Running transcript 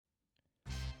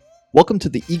Welcome to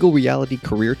the Eagle Reality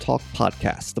Career Talk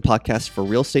podcast, the podcast for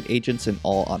real estate agents and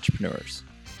all entrepreneurs.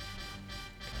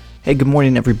 Hey, good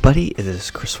morning, everybody. It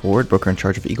is Chris Ward, broker in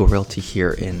charge of Eagle Realty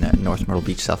here in North Myrtle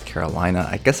Beach, South Carolina.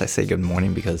 I guess I say good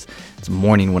morning because it's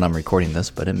morning when I'm recording this,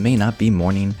 but it may not be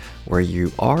morning where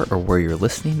you are or where you're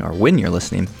listening or when you're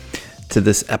listening to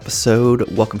this episode.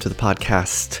 Welcome to the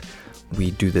podcast. We try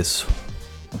to do this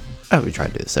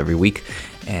every week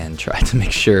and try to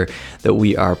make sure that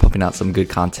we are pumping out some good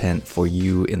content for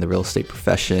you in the real estate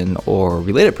profession or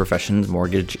related professions,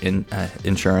 mortgage,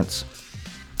 insurance,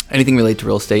 anything related to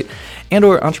real estate and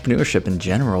or entrepreneurship in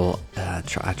general.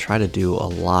 I try to do a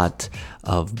lot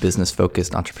of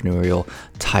business-focused entrepreneurial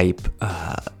type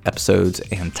episodes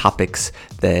and topics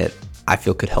that I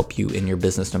feel could help you in your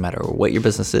business, no matter what your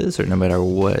business is or no matter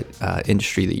what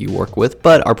industry that you work with.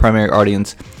 But our primary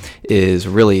audience is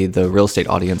really the real estate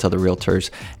audience, other realtors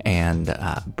and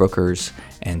brokers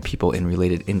and people in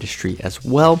related industry as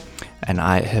well. And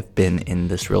I have been in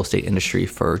this real estate industry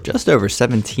for just over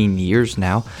 17 years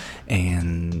now,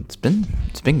 and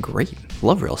it's been great.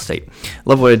 Love real estate,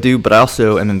 love what I do, but I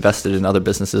also am invested in other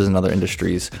businesses and other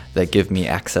industries that give me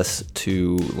access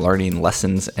to learning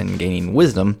lessons and gaining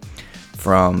wisdom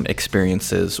from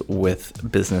experiences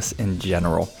with business in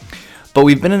general. But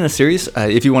we've been in a series.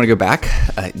 If you want to go back,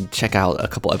 check out a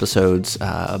couple episodes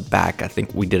back. I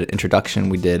think we did an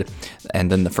introduction,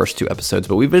 and then the first two episodes.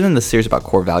 But we've been in this series about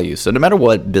core values. So no matter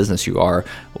what business you are,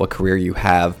 what career you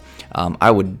have,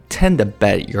 I would tend to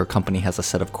bet your company has a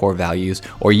set of core values,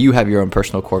 or you have your own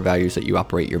personal core values that you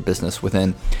operate your business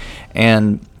within.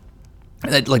 And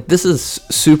this is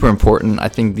super important. I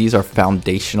think these are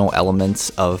foundational elements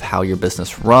of how your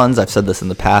business runs. I've said this in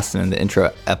the past and in the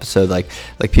intro episode, like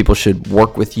people should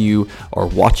work with you or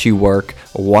watch you work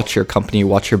or watch your company,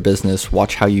 watch your business,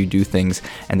 watch how you do things,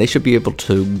 and they should be able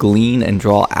to glean and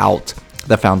draw out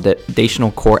the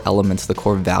foundational core elements, the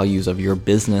core values of your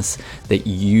business that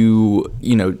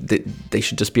they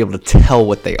should just be able to tell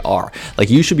what they are. Like,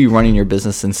 you should be running your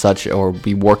business in such, or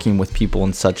be working with people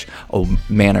in such a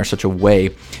manner, such a way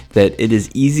that it is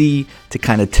easy to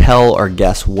kind of tell or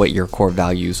guess what your core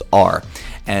values are.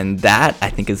 And that, I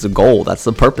think, is the goal. That's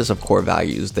the purpose of core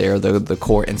values. They're the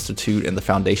core institute and the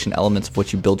foundation elements of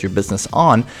what you build your business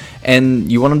on. And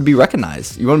you want them to be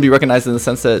recognized. You want to be recognized in the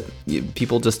sense that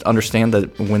people just understand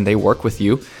that when they work with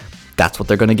you, that's what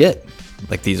they're going to get.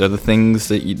 Like, these are the things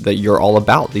that you're all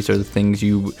about. These are the things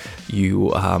you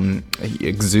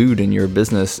exude in your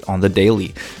business on the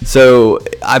daily. So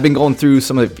I've been going through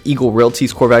some of Eagle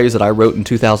Realty's core values that I wrote in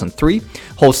 2003,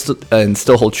 and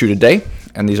still hold true today.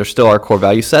 And these are still our core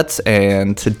value sets.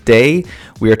 And today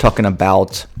we are talking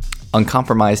about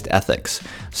uncompromised ethics.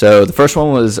 So the first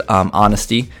one was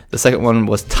honesty. The second one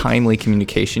was timely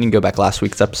communication. You can go back last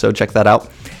week's episode, check that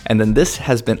out. And then this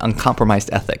has been uncompromised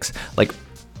ethics. Like,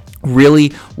 really,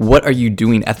 what are you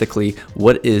doing ethically?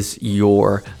 What is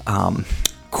your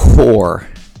core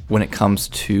when it comes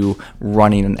to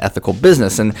running an ethical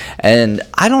business? And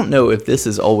I don't know if this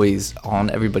is always on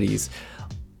everybody's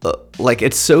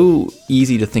it's so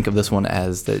easy to think of this one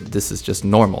as that this is just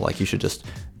normal. Like, you should just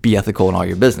be ethical in all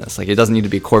your business. Like, it doesn't need to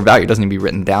be a core value. It doesn't need to be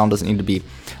written down. Doesn't need to be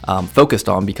focused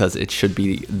on, because it should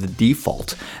be the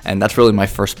default. And that's really my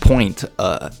first point,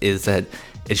 is that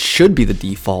it should be the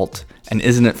default. And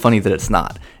isn't it funny that it's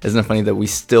not? Isn't it funny that we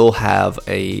still have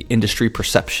a industry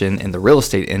perception in the real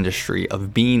estate industry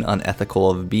of being unethical,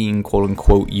 of being quote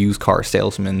unquote used car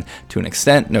salesman to an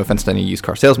extent? No offense to any used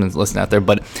car salesmen listening out there,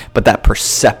 but that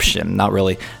perception, not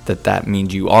really that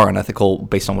means you are unethical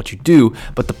based on what you do,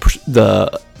 but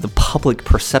the public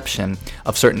perception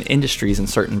of certain industries and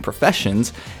certain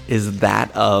professions is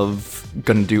that of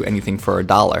going to do anything for a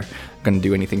dollar, going to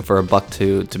do anything for a buck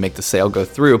to make the sale go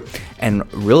through.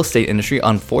 And real estate industry,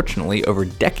 unfortunately, over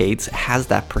decades has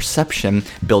that perception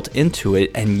built into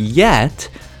it, and yet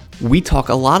we talk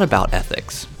a lot about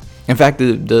ethics. In fact,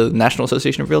 the National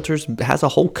Association of Realtors has a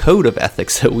whole code of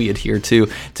ethics that we adhere to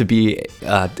be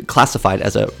classified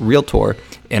as a realtor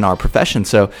in our profession.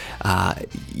 So,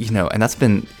 and that's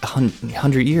been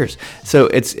 100 years. So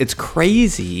it's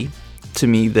crazy to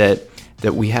me that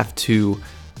we have to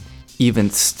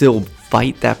even still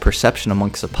fight that perception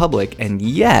amongst the public, and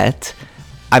yet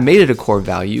I made it a core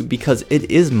value because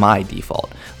it is my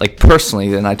default. Like,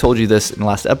 personally, and I told you this in the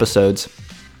last episodes,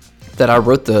 that I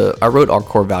wrote our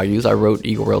core values. I wrote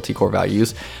Eagle Realty core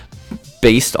values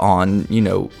based on,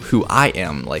 who I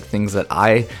am, like things that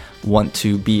I want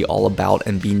to be all about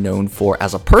and be known for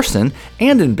as a person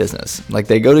and in business. Like,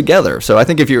 they go together. So I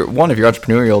think if you're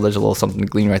entrepreneurial, there's a little something to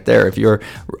glean right there. If you're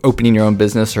opening your own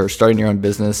business or starting your own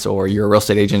business, or you're a real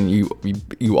estate agent,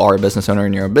 you are a business owner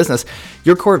in your own business,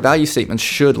 your core value statements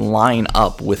should line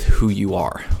up with who you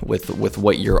are, with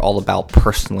what you're all about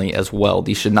personally as well.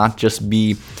 These should not just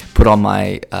be put on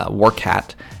my work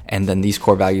hat and then these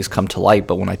core values come to light,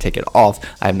 but when I take it off,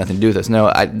 I have nothing to do with this.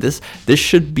 No, this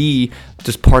should be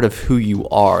just part of who you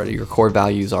are. Your core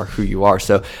values are who you are.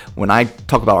 So when I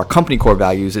talk about our company core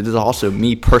values, it is also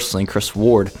me personally, Chris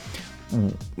Ward,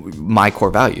 my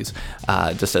core values,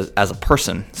 just as a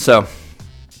person. So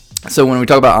when we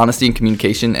talk about honesty and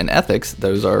communication and ethics,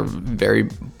 those are very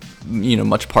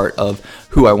much part of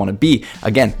who I want to be.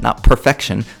 Again, not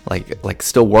perfection, like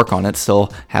still work on it,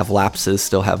 still have lapses,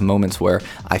 still have moments where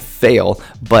I fail,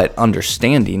 but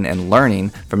understanding and learning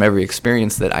from every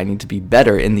experience that I need to be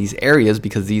better in these areas,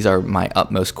 because these are my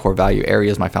utmost core value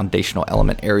areas, my foundational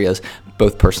element areas,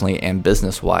 both personally and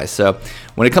business-wise. So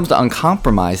when it comes to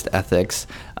uncompromised ethics,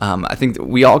 I think that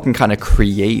we all can kind of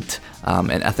create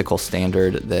an ethical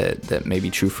standard that may be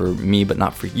true for me but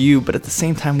not for you. But at the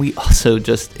same time, we also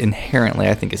just inherently,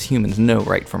 I think as humans, know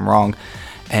right from wrong.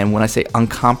 And when I say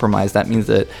uncompromised, that means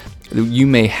that you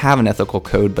may have an ethical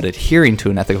code, but adhering to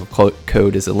an ethical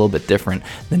code is a little bit different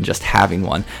than just having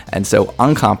one. And so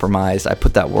uncompromised, I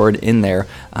put that word in there,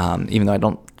 even though I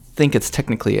don't think it's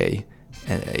technically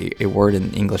a word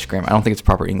in English grammar. I don't think it's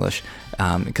proper English,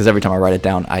 because every time I write it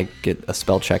down, I get a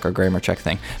spell check or grammar check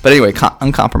thing. But anyway,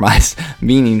 uncompromised,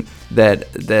 meaning that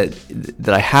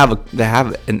I have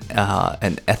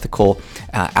an ethical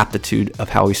aptitude of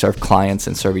how we serve clients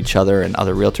and serve each other and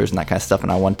other realtors and that kind of stuff,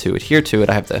 and I want to adhere to it.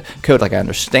 I have the code, like I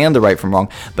understand the right from wrong,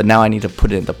 but now I need to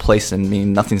put it into place, and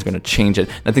meaning nothing's going to change it.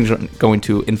 Nothing's going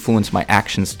to influence my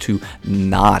actions to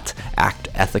not act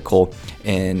ethical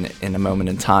in a moment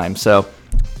in time. So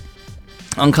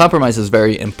uncompromised is a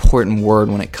very important word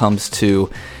when it comes to,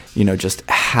 just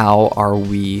how are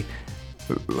we,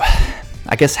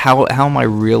 I guess, how am I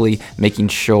really making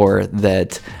sure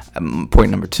that, point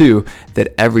number 2,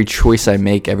 that every choice I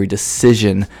make, every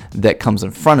decision that comes in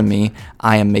front of me,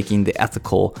 I am making the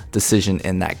ethical decision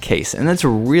in that case. And that's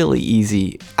really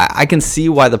easy. I can see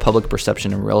why the public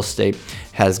perception in real estate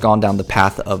has gone down the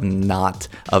path of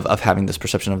having this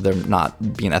perception of them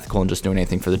not being ethical and just doing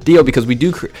anything for the deal, because we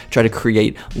do try to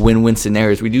create win-win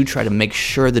scenarios. We do try to make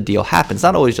sure the deal happens,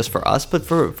 not always just for us, but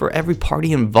for every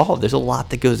party involved. There's a lot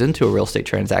that goes into a real estate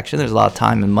transaction. There's a lot of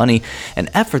time and money and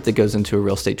effort that goes into a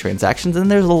real estate transactions,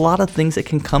 and there's a lot of things that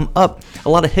can come up, a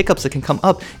lot of hiccups that can come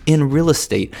up in real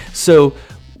estate. So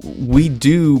we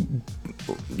do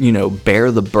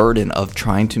bear the burden of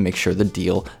trying to make sure the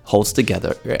deal holds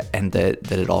together and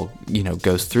that it all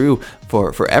goes through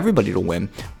for everybody to win.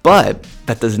 But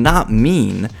that does not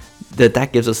mean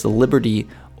that gives us the liberty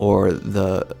or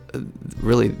the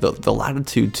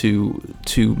latitude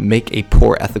to make a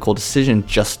poor ethical decision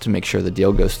just to make sure the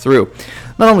deal goes through,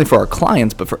 not only for our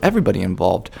clients but for everybody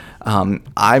involved.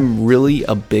 I'm really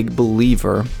a big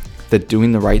believer that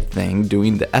doing the right thing,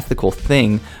 doing the ethical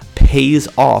thing, pays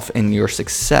off in your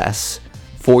success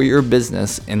for your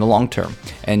business in the long term.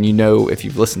 And if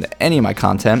you've listened to any of my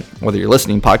content, whether you're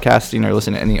listening, podcasting, or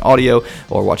listening to any audio,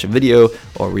 or watch a video,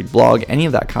 or read blog, any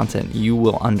of that content, you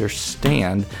will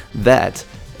understand that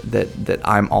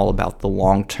I'm all about the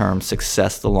long-term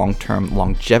success, the long-term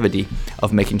longevity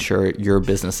of making sure your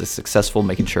business is successful,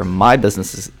 making sure my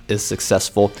business is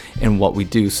successful in what we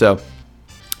do. So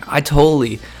I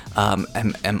totally am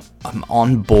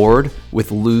on board with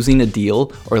losing a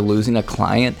deal or losing a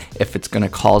client if it's going to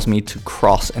cause me to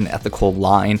cross an ethical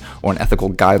line or an ethical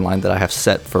guideline that I have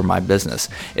set for my business.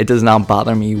 It does not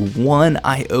bother me one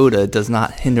iota. It does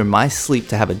not hinder my sleep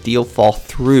to have a deal fall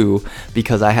through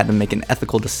because I had to make an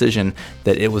ethical decision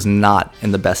that it was not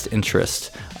in the best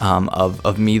interest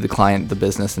of me, the client, the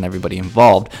business, and everybody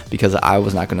involved, because I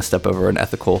was not going to step over an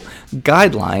ethical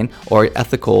guideline or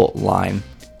ethical line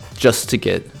just to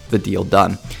get the deal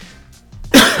done.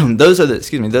 Those are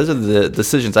the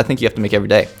decisions I think you have to make every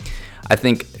day. I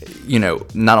think,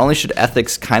 not only should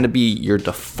ethics kind of be your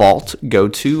default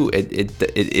go-to, it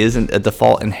isn't a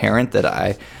default inherent that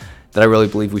I really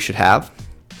believe we should have.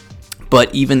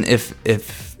 But even if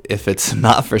it's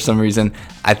not for some reason,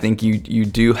 I think you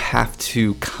do have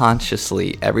to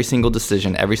consciously, every single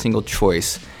decision, every single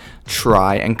choice,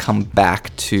 try and come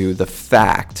back to the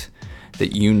fact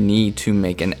that you need to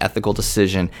make an ethical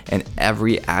decision in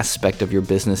every aspect of your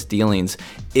business dealings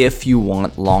if you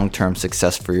want long-term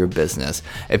success for your business.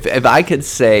 If I could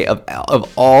say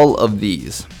of all of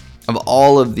these, of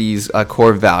all of these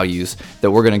core values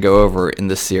that we're going to go over in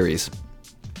this series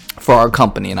for our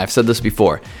company, and I've said this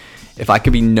before, if I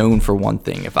could be known for one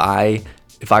thing, if I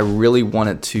really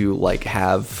wanted to like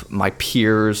have my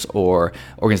peers or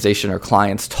organization or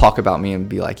clients talk about me and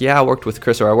be like, yeah, I worked with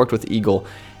Chris or I worked with Eagle,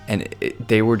 and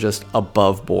they were just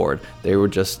above board. They were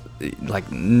just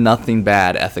like nothing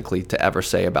bad ethically to ever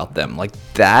say about them. Like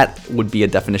that would be a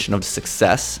definition of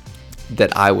success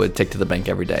that I would take to the bank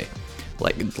every day.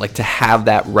 Like to have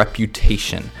that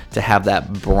reputation, to have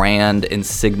that brand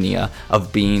insignia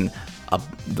of being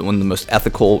one of the most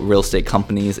ethical real estate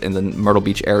companies in the Myrtle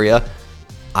Beach area,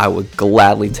 I would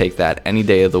gladly take that any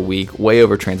day of the week, way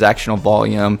over transactional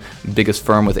volume, biggest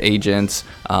firm with agents,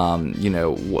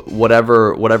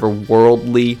 whatever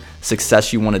worldly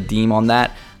success you want to deem on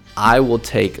that. I will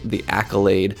take the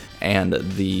accolade and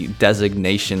the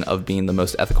designation of being the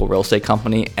most ethical real estate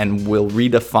company and will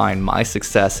redefine my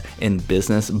success in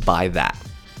business by that.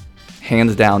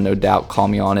 Hands down, no doubt. Call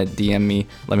me on it, DM me,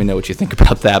 let me know what you think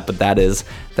about that. But that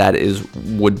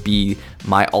would be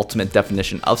my ultimate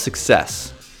definition of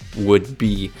success, would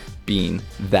be being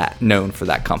that known for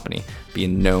that company,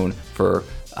 being known for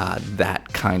that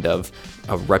kind of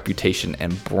a reputation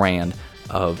and brand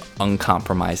of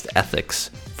uncompromised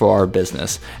ethics for our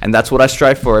business. And that's what I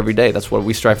strive for every day. That's what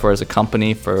we strive for as a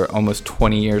company for almost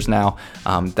 20 years now.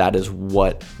 That is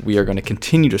what we are going to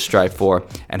continue to strive for,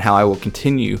 and how I will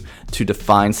continue to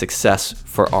define success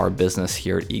for our business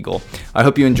here at Eagle. I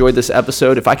hope you enjoyed this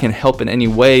episode. If I can help in any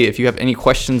way, if you have any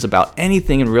questions about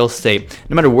anything in real estate,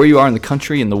 no matter where you are in the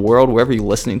country, in the world, wherever you're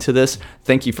listening to this,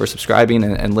 thank you for subscribing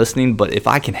and listening. But if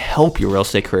I can help your real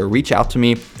estate career, reach out to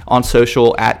me on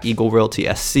social at Eagle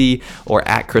Realty SC or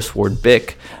at Chris Ward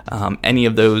Bick. Any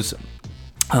of those,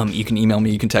 you can email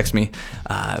me, you can text me.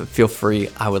 Feel free.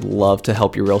 I would love to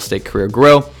help your real estate career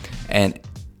grow and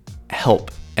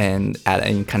help and add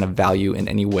any kind of value in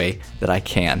any way that I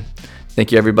can.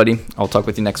 Thank you, everybody. I'll talk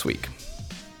with you next week.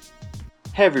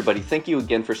 Hey everybody, thank you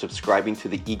again for subscribing to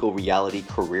the Eagle Reality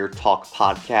Career Talk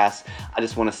podcast. I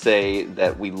just want to say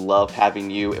that we love having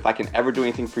you. If I can ever do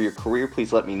anything for your career,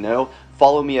 please let me know.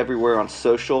 Follow me everywhere on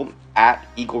social at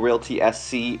Eagle Realty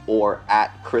SC or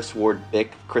at Chris Ward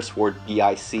Bick, Chris Ward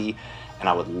BIC, and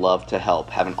I would love to help.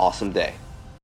 Have an awesome day.